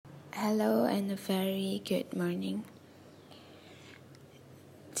Hello and a very good morning.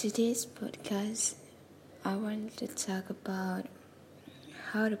 Today's podcast, I want to talk about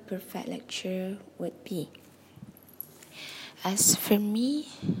how the perfect lecture would be. As for me,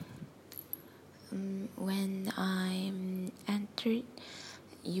 when I entered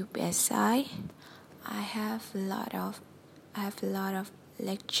UPSI, I have a lot of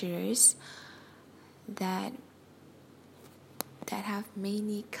lecturers that have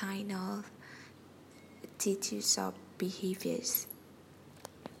many kind of attitudes or behaviors,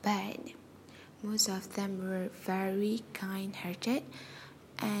 but most of them were very kind-hearted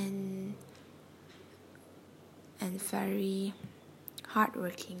and very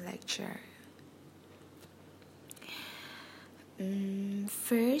hardworking lecturer.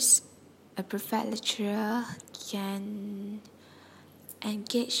 First, a perfect lecturer can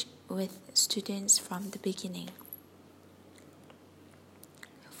engage with students from the beginning.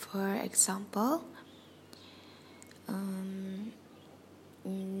 For example,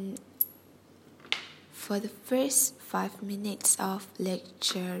 for the first 5 minutes of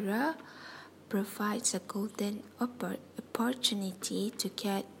lecture provides a golden opportunity to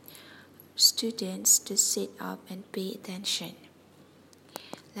get students to sit up and pay attention.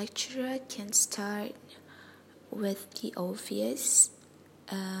 Lecturer can start with the obvious,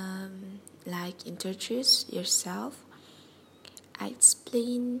 like introduce yourself,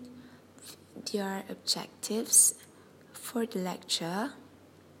 explain their objectives for the lecture,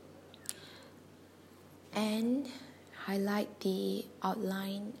 and highlight the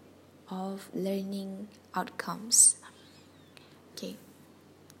outline of learning outcomes. Okay.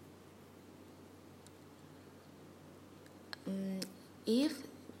 If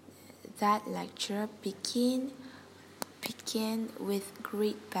that lecture begin with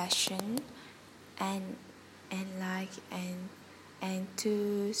great passion and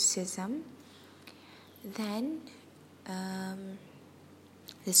enthusiasm, then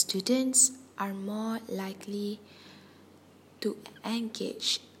the students are more likely to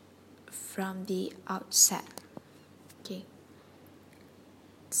engage from the outset. Okay.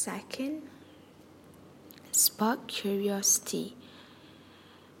 Second, spark curiosity.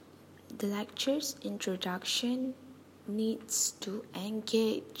 The lecture's introduction needs to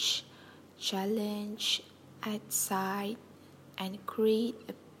engage, challenge, excite, and create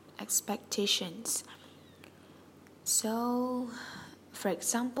expectations. So, for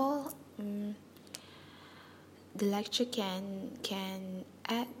example, the lecture can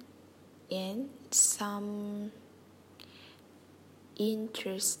add in some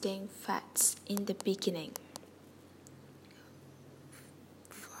interesting facts in the beginning.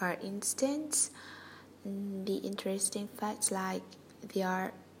 For instance, the interesting facts like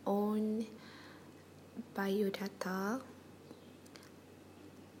their own biodata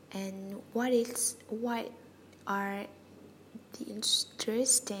and what are the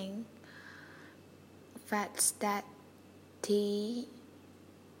interesting facts that they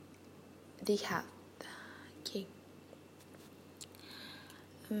have. Okay.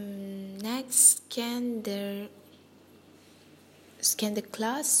 Next, can the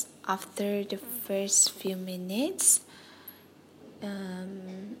class after the first few minutes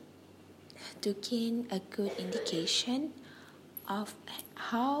to gain a good indication of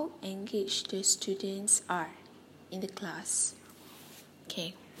how engaged the students are in the class.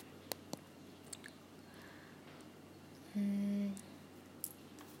 Okay.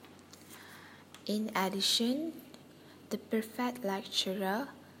 In addition, the perfect lecturer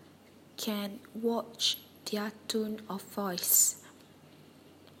can watch their tone of voice.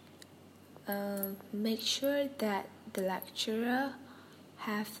 Make sure that the lecturer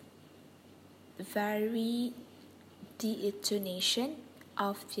have vary the intonation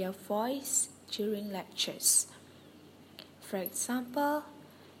of their voice during lectures. For example,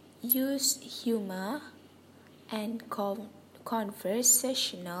 use humor and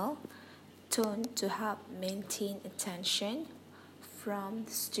conversational tone to help maintain attention from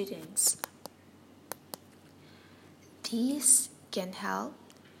the students. These can help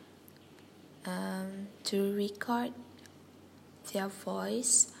to record their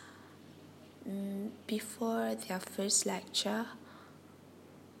voice before their first lecture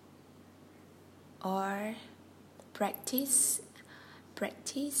or practice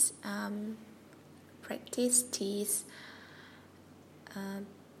these.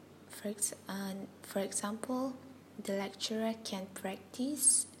 For example, the lecturer can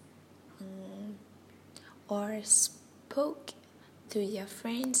practice or spoke to their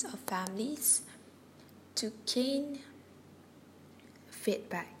friends or families to gain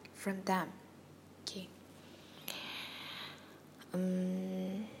feedback from them. Okay.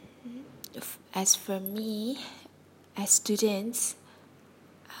 as for me, as students,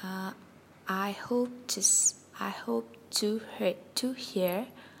 I hope to hear.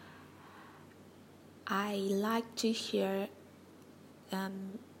 I like to hear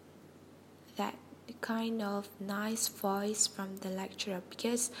that kind of nice voice from the lecturer,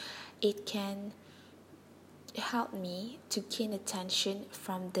 because it can help me to gain attention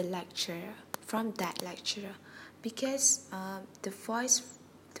from that lecturer, because the voice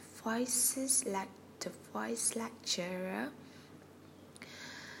lecturer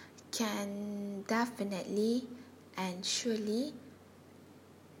can definitely and surely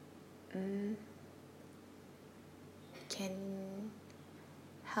can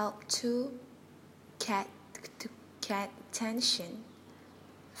help to get attention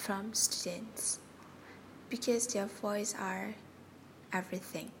from students, because their voice are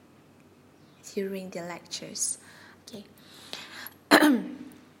everything during the lectures. Okay.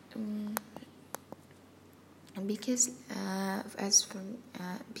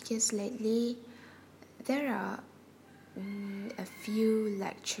 Because lately there are a few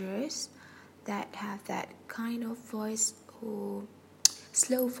lecturers that have that kind of voice, who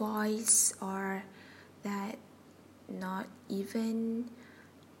slow voice, or that not even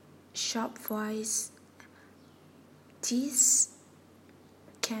sharp voice. These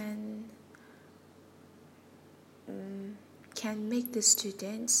can make the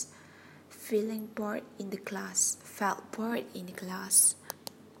students felt bored in the class.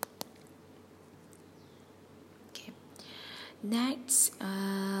 Okay. Next,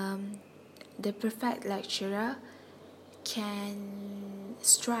 the perfect lecturer can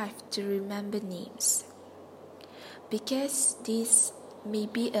strive to remember names, because this may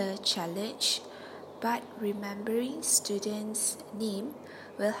be a challenge, but remembering students' name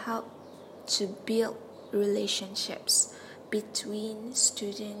will help to build relationships between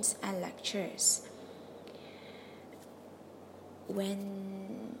students and lecturers.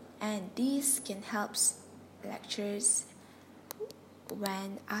 And this can help lecturers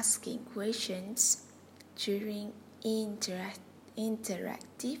when asking questions during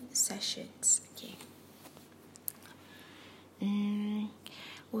interactive sessions. Okay.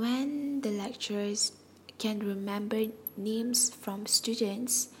 When the lecturers can remember names from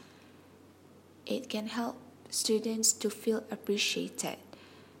students, it can help students to feel appreciated.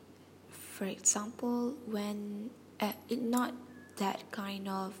 For example, when it's not that kind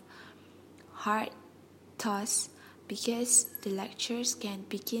of hard task, because the lecturers can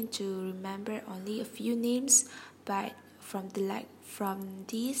begin to remember only a few names, but from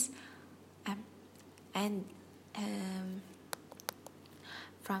these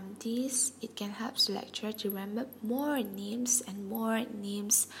it can help the lecturer to remember more names and more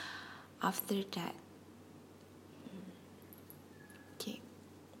names after that. Okay.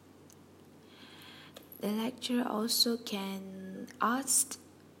 The lecturer also can ask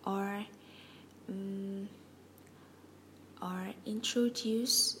or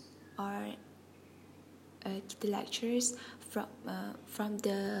introduce the lecturers from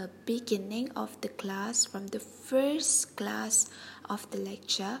the beginning of the class, from the first class of the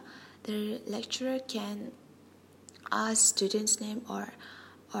lecture. The lecturer can ask students' name or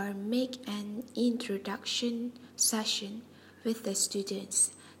make an introduction session with the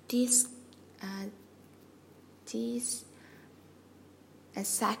students. This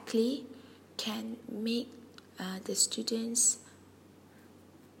exactly can make the students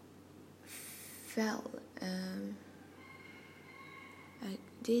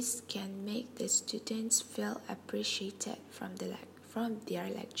feel appreciated from their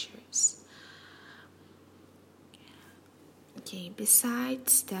lectures. Okay,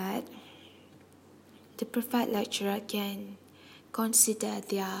 besides that, the perfect lecturer can consider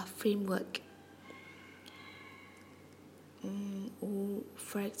their framework.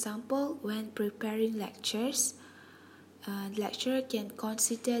 For example, when preparing lectures, the lecturer can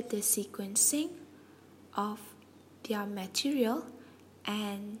consider the sequencing of their material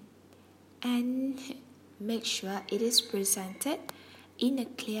and make sure it is presented in a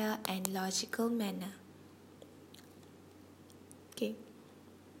clear and logical manner. Okay.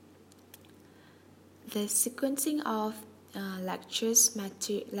 The sequencing of lecturers'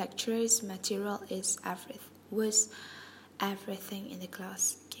 material was everything in the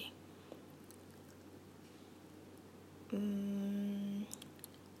class. Okay.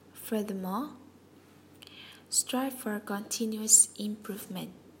 Furthermore, strive for continuous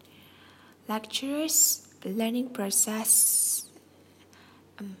improvement. Lecturers' learning process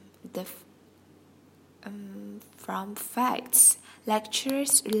from facts,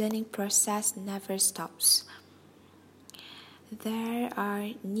 lecturers' learning process never stops. there are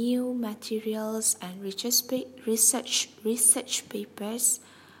new materials and research papers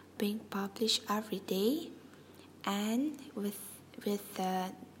being published every day, and with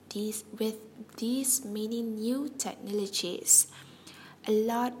these many new technologies, a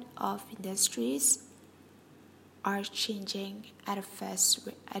lot of industries are changing at a fast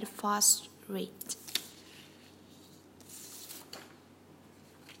rate.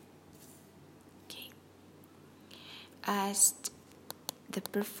 Okay. As the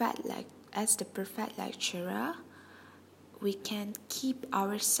perfect lecturer, we can keep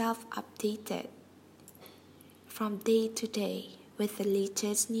ourselves updated from day to day with the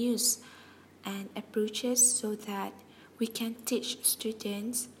latest news and approaches so that we can teach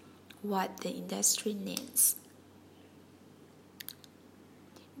students what the industry needs.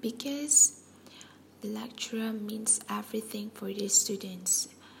 Because the lecturer means everything for the students.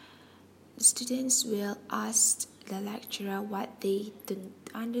 The students will ask the lecturer what they don't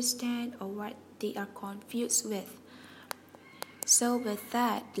understand or what they are confused with. So with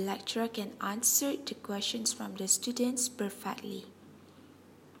that, the lecturer can answer the questions from the students perfectly.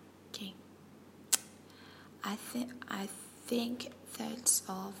 Okay. I think that's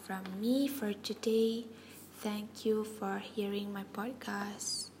all from me for today. Thank you for hearing my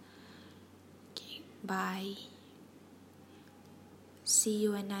podcast. Okay, bye. See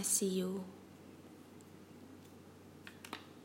you when I see you.